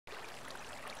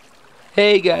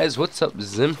Hey guys, what's up?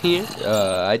 Zim here.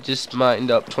 I just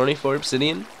mined up 24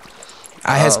 obsidian.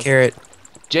 I has Um, carrot.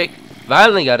 Jake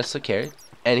finally got us a carrot,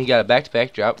 and he got a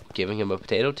back-to-back drop, giving him a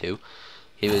potato too.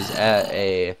 He was at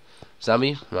a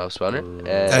zombie mouse spawner,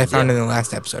 That I and found yeah, in the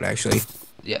last episode, actually.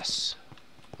 yes.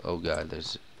 Oh god,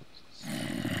 there's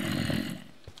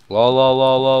lol lol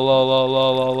lol lol lol lol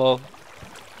lol lol lol.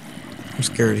 I'm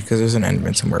scared because there's an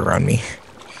enderman somewhere around me.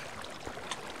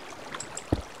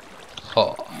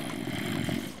 Oh.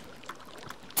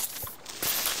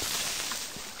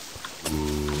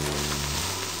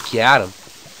 Got him.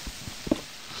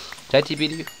 Did I TP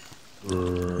to you?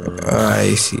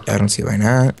 I don't see why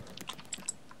not.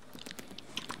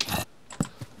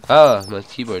 Oh, my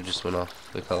keyboard just went off.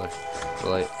 The color, the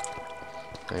light.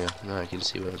 There you go. Now I can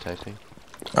see what I'm typing.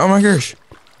 Oh my gosh.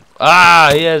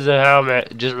 Ah, he has a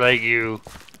helmet, just like you.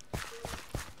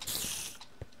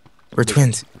 We're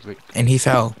twins. And he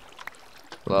fell.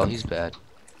 Well, he's bad.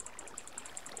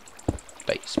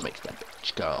 Base makes that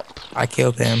bitch go. I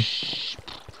killed him.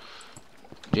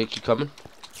 Jake, you coming?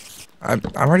 I'm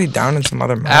already down in some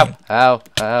other Ow, mine. ow,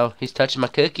 ow. He's touching my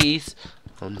cookies.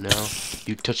 Oh no.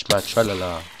 You touched my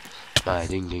tralala. My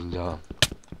ding ding dong.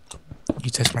 You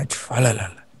touched my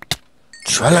tralalala.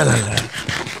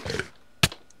 Tralalala.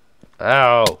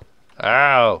 Ow.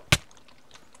 Ow.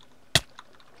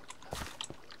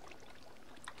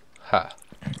 Ha.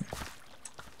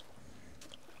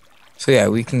 So yeah,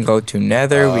 we can go to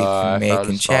Nether. We I can make found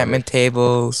a enchantment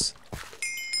tables.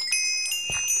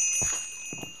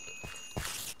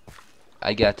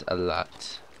 I got a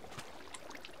lot.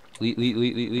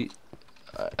 Leet.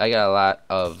 I got a lot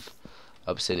of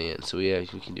obsidian, so yeah,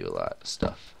 we can do a lot of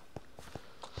stuff.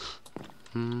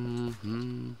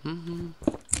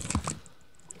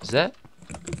 Is that?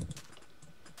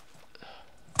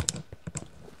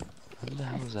 What the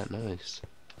hell is that noise?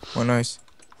 What noise?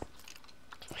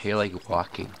 I hear like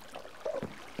walking.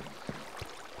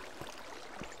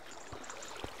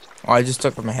 Oh, I just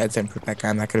took off my headset and put it back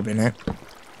on. That could have been it.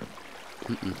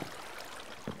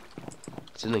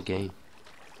 It's in the game.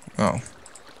 Oh.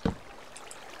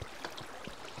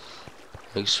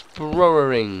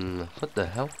 Exploring. What the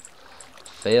hell?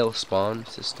 Fail spawn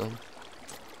system.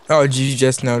 Oh, did you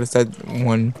just notice that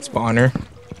one spawner?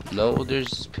 No,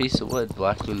 there's a piece of wood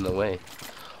blocking the way.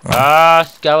 Oh. Ah,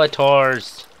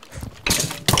 Skeletors!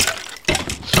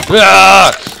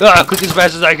 Quick as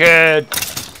fast as I can!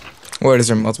 What, is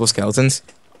there multiple skeletons?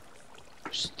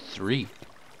 There's 3.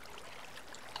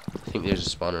 I think there's a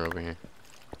spawner over here.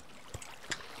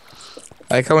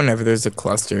 I like how whenever there's a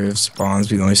cluster of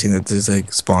spawns, we only see that there's like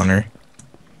spawner.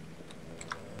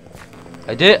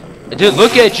 I did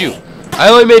look at you! I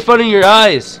only made fun of your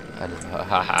eyes!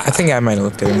 I think I might have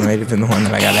looked at him. Might have been the one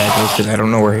that I got at because I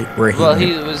don't know where he Well, went.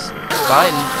 he was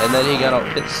fine, and then he got all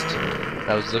pissed.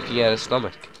 I was looking at his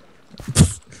stomach.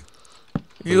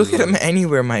 You look at him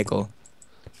anywhere, Michael.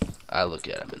 I look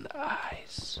at him in the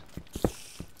eyes.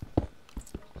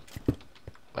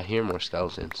 I hear more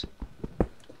skeletons.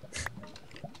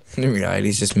 In reality,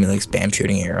 he's just me like spam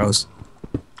shooting arrows.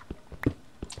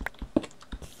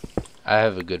 I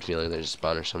have a good feeling there's a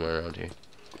spawner somewhere around here.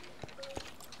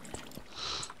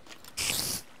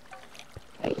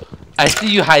 I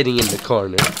see you hiding in the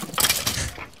corner.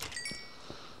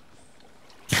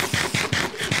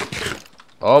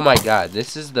 Oh my god,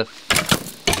 this is the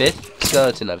 5th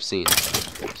skeleton I've seen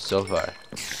so far.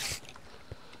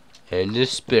 And a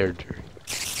spitter.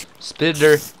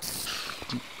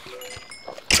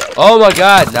 Oh my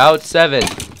god, now it's 7.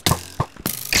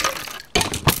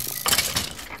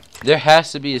 There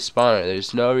has to be a spawner.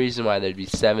 There's no reason why there'd be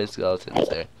 7 skeletons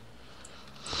there.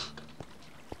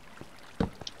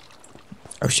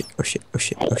 Oh shit, oh shit, oh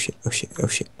shit, oh shit, oh shit, oh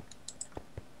shit.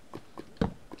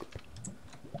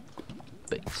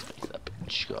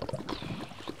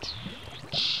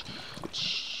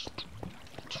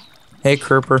 Hey,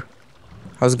 Kerper.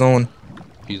 How's it going?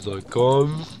 He's like,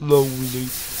 come slowly.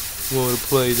 Wanna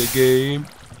play the game?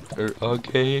 Or a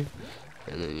game?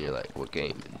 And then you're like, what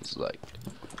game? And he's like,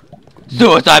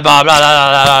 suicide bomb, blah, blah,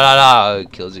 blah, blah, blah,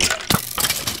 blah. Kills you.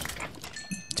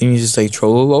 Didn't you just like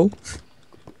troll?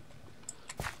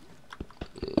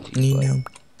 He's like, know.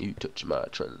 you touch my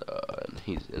trailer.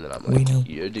 And then I'm We like, know.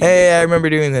 you're doing Hey, it. I remember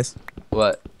doing this.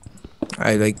 What?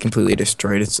 I like completely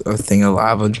destroyed a thing of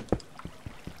lava.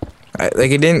 I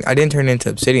didn't turn it into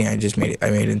obsidian. I just made it. I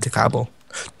made it into cobble.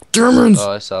 Germans.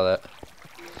 Oh, I saw that.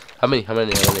 How many?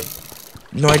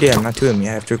 No idea. I'm not doing them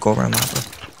yet. I have to go around lava.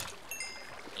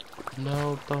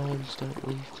 No, Bones, don't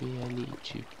leave me. I need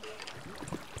you.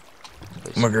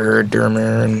 Oh my god,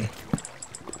 German.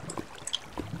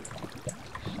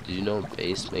 Did you know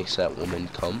base makes that woman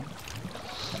come?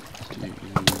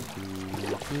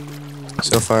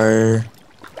 So far,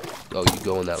 Oh, you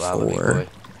go in that lava, big 4. boy.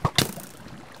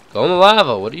 Go in the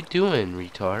lava. What are you doing,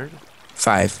 retard?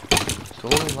 5. Go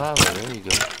in the lava. There you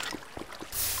go.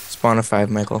 Spawn of 5,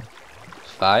 Michael.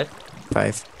 5?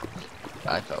 5.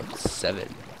 I found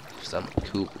 7. Cause I'm a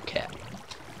cool cat.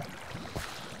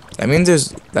 That means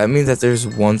that there's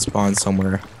one spawn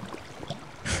somewhere.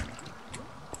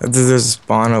 There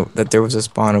was a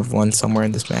spawn of one somewhere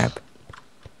in this map.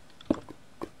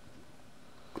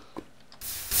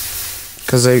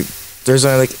 Cause there's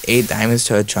only like 8 diamonds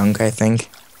to a chunk, I think.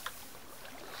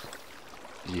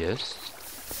 Yes.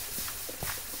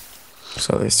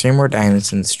 So there's 3 more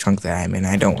diamonds in this chunk that I'm in.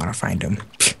 I don't want to find them.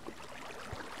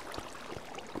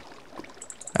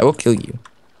 I will kill you.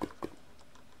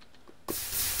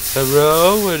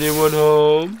 Hello? Anyone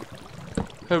home?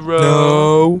 Hello?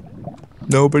 No,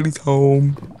 nobody's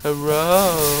home.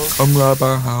 Hello? Come rob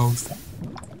our house.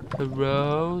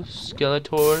 Hello?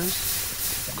 Skeletors?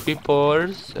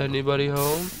 Creepers? Anybody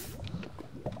home?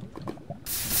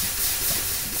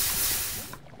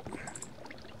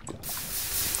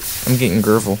 I'm getting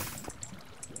Gervil.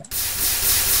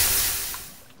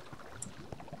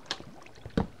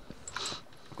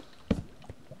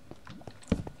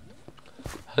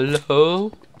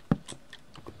 Hello?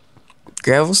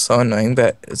 Gravel's so annoying,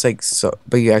 but it's like so.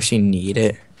 But you actually need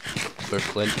it. For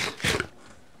flint.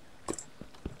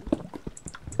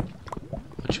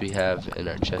 Which we have in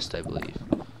our chest, I believe.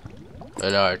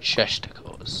 In our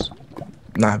chesticles.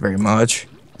 Not very much.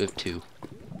 We have 2.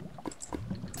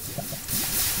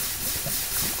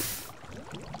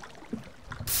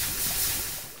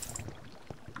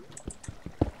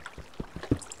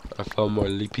 I found more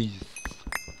lippies.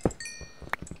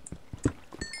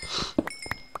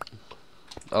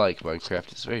 I like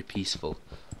Minecraft. It's very peaceful.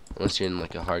 Unless you're in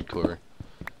like a hardcore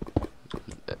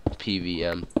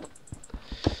PVM.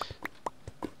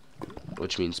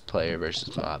 Which means player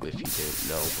versus mob if you didn't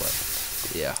know,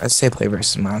 but yeah. I'd say play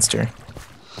versus monster.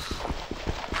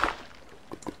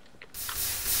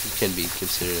 It can be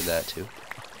considered that too.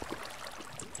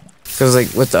 Because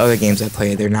like with the other games I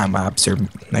play, they're not mobs, they're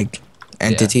like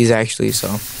entities actually. So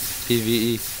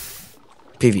PvE.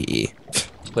 PVE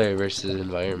Player versus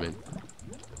environment.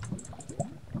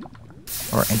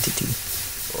 or entity.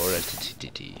 Or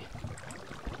entity.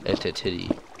 Entity.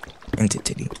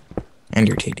 Entity. And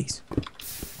your titties.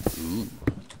 Ooh.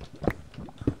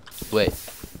 Wait.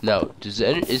 No. Is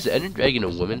the Ender Dragon a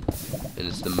woman? And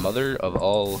it's the mother of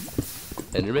all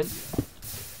Endermen?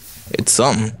 It's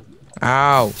something.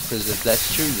 Ow. Because if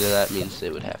that's true, then that means they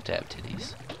would have to have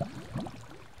titties.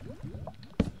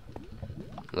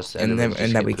 Unless the And Endermen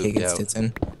just that get we kick pooped its out. tits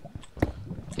in.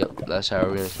 Yep, that's how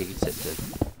we're gonna kick its tits in.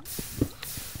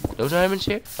 No diamonds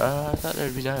here? I thought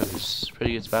there'd be diamonds. It's a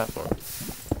pretty good spot for them.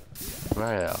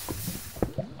 Right.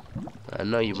 I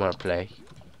know you wanna play.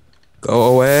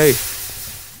 Go away.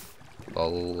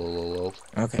 Lol.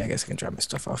 Okay, I guess I can drop my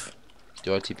stuff off. Do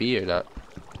you want TP or not?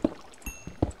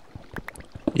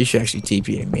 You should actually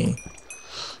TP to me.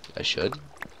 I should.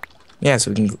 Yeah,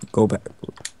 so we can go back.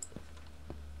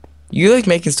 You like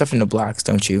making stuff into blocks,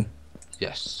 don't you?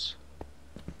 Yes.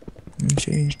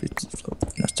 Change bits of flow.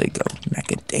 Let's take go.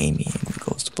 Macadamia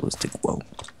goes to ballistic. Whoa.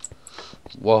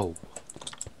 Whoa.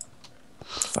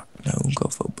 Fuck no, go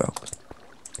for broke.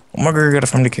 Oh my god, I gotta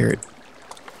find a carrot.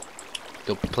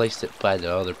 Go place it by the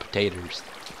other potatoes.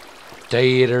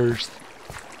 Potatoes.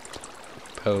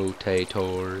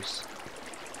 Potatoes.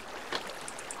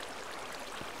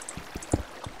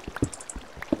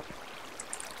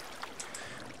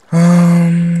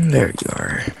 There you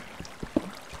are.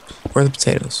 Where are the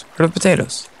potatoes? Where are the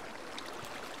potatoes?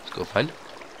 Let's go find them.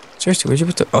 Seriously, where'd you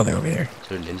put the? Oh, they're over there.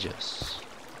 They're ninjas.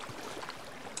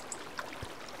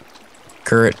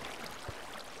 Carrot.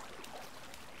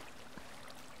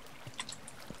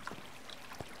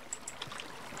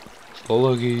 Oh,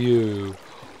 look at you.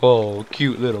 Oh,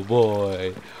 cute little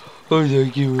boy. Who's a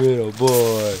cute little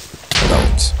boy?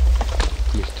 Bones.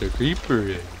 Mr.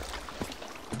 Creeper.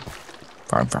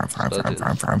 Farm.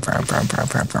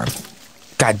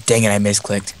 God dang it, I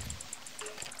misclicked.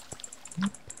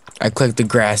 I clicked the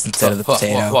grass instead of the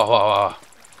potato. Whoa.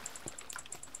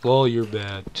 Well, you're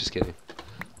bad. Just kidding.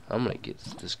 I'm gonna get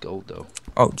this gold though.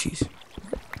 Oh, jeez.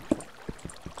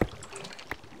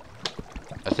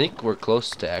 I think we're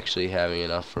close to actually having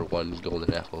enough for one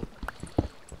golden apple.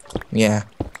 Yeah,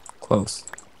 close.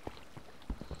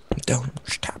 Don't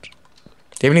stop. Do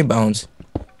you have any bones?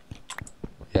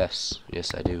 Yes,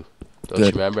 I do. Don't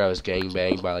Good. you remember I was gang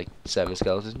banged by like 7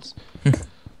 skeletons? I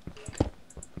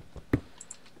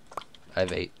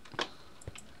have 8.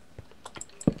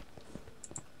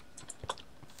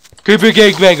 Creeper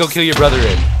gangbang, go kill your brother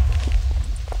in.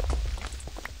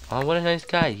 Oh, what a nice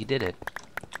guy. He did it.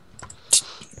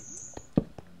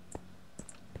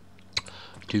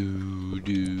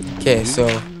 Okay,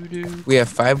 so we have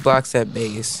 5 blocks at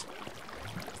base.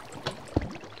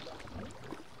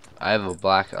 I have a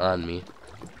block on me.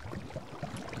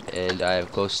 And I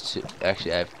have close to...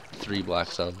 Actually, I have 3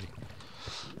 blocks on me.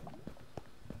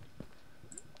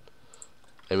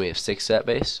 And we have 6 at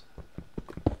base.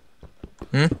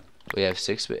 Hmm? We have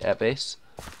 6 at base.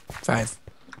 5.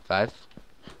 5?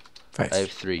 5. I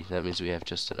have 3. That means we have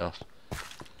just enough.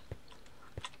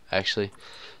 Actually,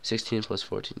 16 plus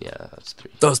 14. Yeah, that's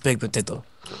 3. Those big potato.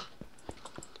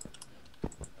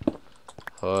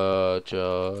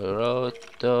 Hojoroto.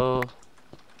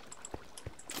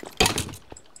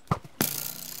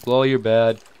 Well, you're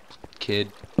bad,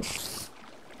 kid.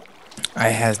 I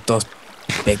have those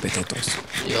big potatoes.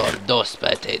 You're dos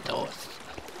potatoes.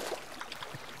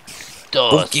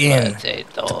 Dos Pumpkin.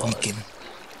 potatoes. Pumpkin.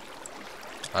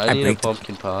 I need a break the-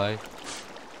 pumpkin pie.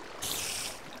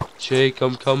 Jake,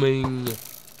 I'm coming.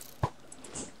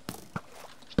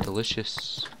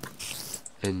 Delicious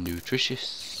and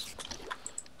nutritious.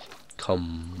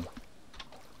 Come.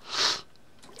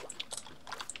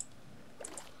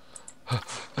 I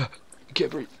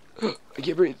can't breathe. I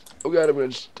can't breathe. Oh god, I'm gonna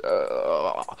just.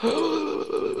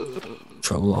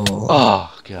 Trouble.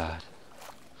 Oh god.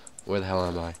 Where the hell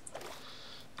am I?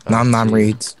 Nom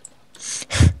reads.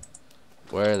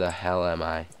 Where the hell am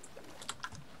I?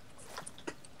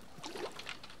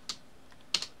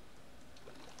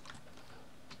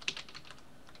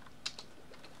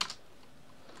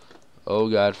 Oh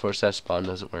god, force that spawn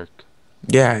doesn't work.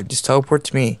 Yeah, just teleport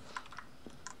to me.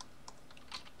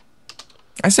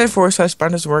 I said force that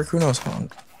spawn doesn't work. Who knows how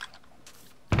long?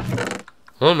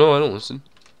 Oh no, I don't listen.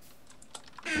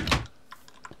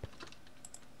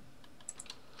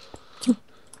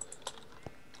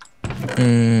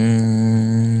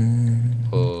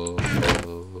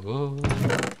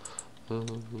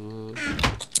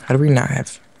 How do we not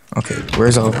have? Okay,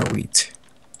 where's all of our wheat?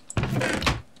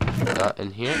 Not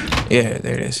in here? Yeah,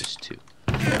 there it is. Just 2.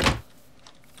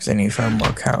 Because I need to find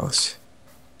more cows.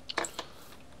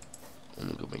 I'm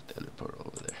gonna go make the ender portal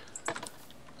over there.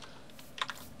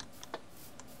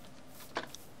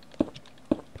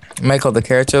 Michael, the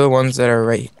carrots are the ones that are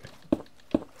right.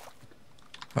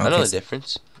 I know the so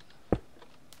difference.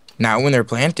 now when they're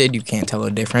planted, you can't tell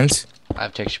the difference. I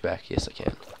have texture back. Yes, I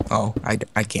can. Oh,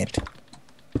 I can't.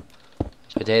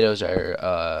 Potatoes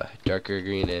are darker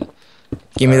green and...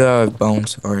 Give me the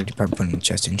bones, or you probably put them in the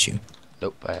chest, didn't you?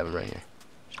 Nope, I have them right here.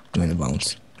 Give me the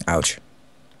bones. Ouch.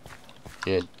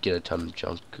 You're gonna get a ton of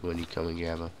junk when you come and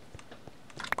grab them.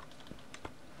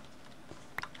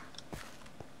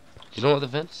 You know what the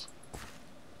fence?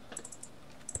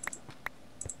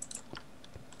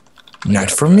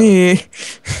 Not for me.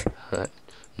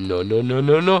 No, no, no,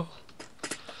 no, no.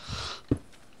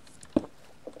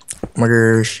 My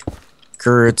gosh.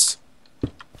 Carrots.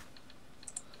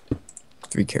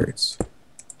 3 carrots.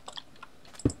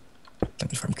 Let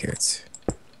me farm carrots.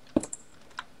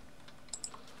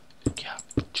 Yeah,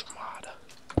 tomato.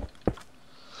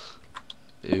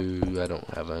 Ooh, I don't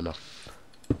have enough.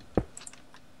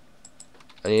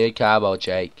 I need a cobble,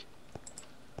 Jake.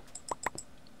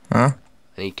 Huh?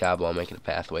 I need cobble. I'm making a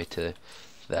pathway to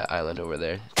that island over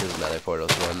there. There's another portal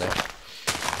going there.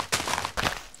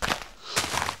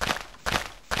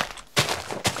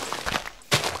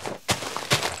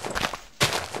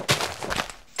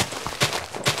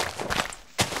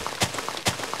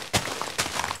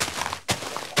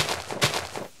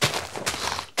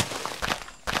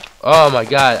 Oh my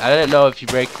god, I didn't know if you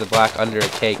break the block under a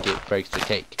cake, it breaks the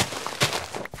cake.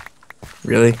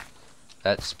 Really?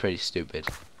 That's pretty stupid.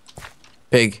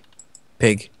 Pig.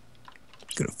 Pig.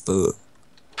 Gonna fuck.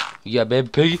 You got a baby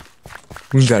piggy?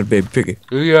 We got a baby piggy.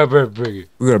 You got a baby piggy.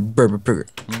 We got a baby piggy.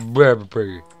 Baby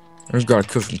piggy. We gotta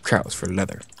kill some cows for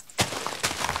leather.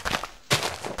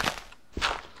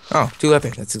 Oh, 2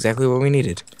 leather. That's exactly what we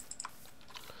needed.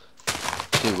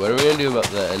 Dude, what are we gonna do about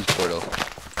the end portal?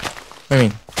 I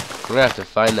mean, We're gonna have to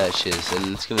find that shiz,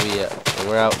 and it's gonna be, and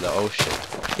we're out in the ocean.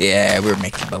 yeah, we're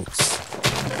making boats.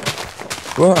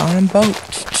 We're on a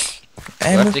boat.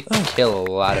 We'll have to kill a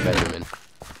lot of Endermen.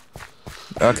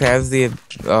 Okay, I have the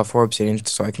 4 obsidian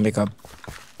so I can make up.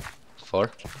 4?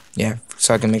 Yeah,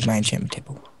 so I can make my enchantment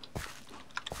table.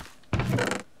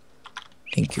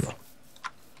 Thank you.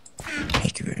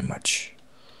 Thank you very much.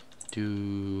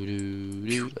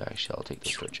 Actually, I'll take the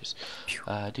torches.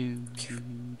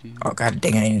 Oh god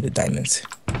dang, I need the diamonds.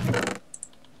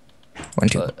 1,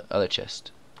 2. Other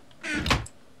chest.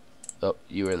 Oh,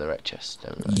 you were in the right chest.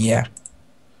 Never mind. Yeah.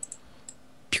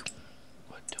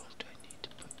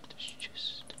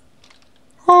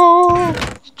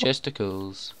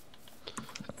 Chesticles.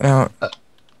 Now,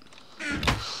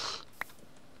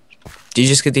 did you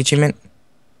just get the achievement?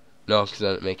 No, because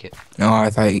I didn't make it. No,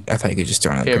 I thought you could just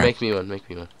throw it on the Here, ground. make me one. Make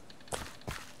me one.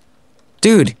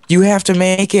 Dude, you have to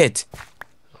make it.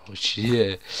 Oh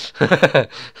shit.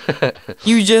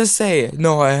 You just say it.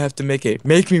 No, I have to make it.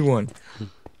 Make me one.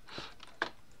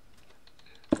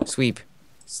 Sweep.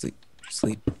 Sleep.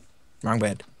 Sleep. Wrong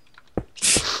bed.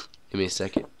 Give me a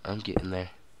second. I'm getting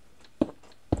there.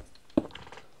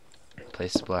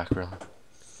 Place the black room.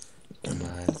 Come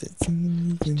on. Just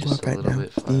a little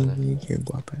bit farther.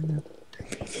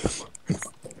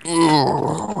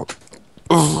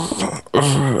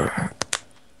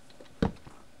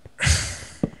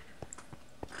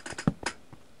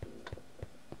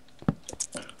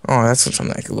 Oh, that's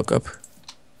something I could look up.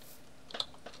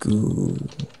 Google.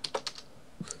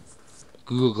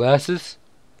 Google Glasses?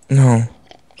 No.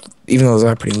 Even though those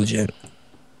are pretty legit.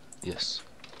 Yes.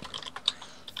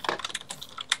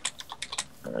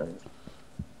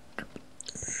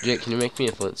 Jake, can you make me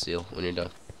a flint seal when you're done?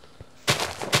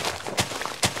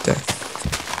 Death.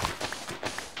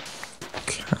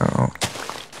 Cow.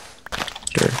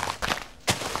 Dirt.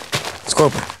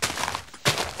 Scorpion.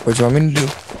 What do you want me to do?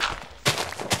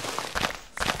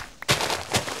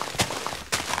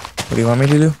 What do you want me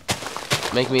to do?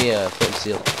 Make me a flint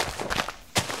seal.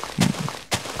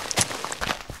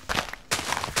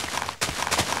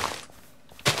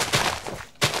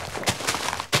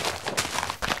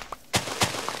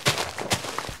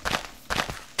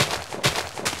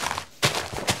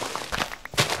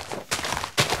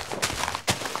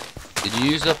 Did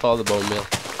you use up all the bone meal?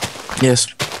 Yes.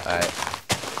 Alright.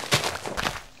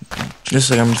 Just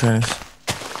like I'm trying to.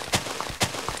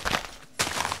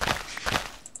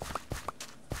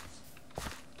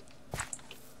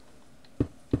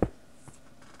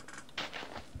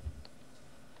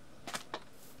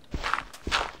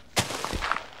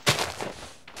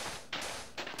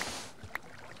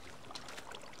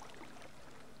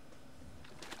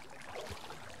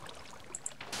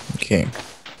 Okay.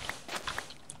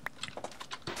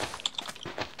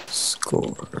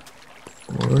 Scoreboard.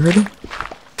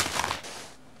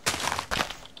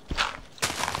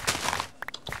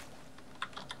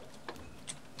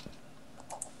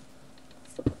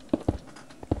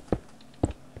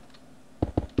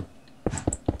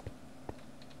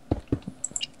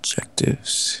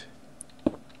 Objectives.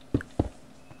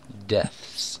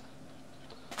 Deaths.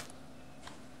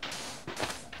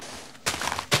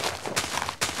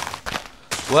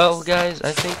 Well, guys,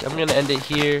 I think I'm gonna end it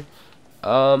here.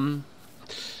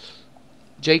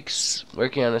 Jake's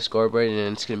working on a scoreboard,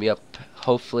 and it's gonna be up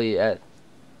hopefully on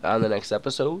the next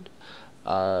episode.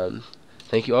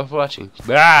 Thank you all for watching.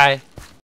 Bye.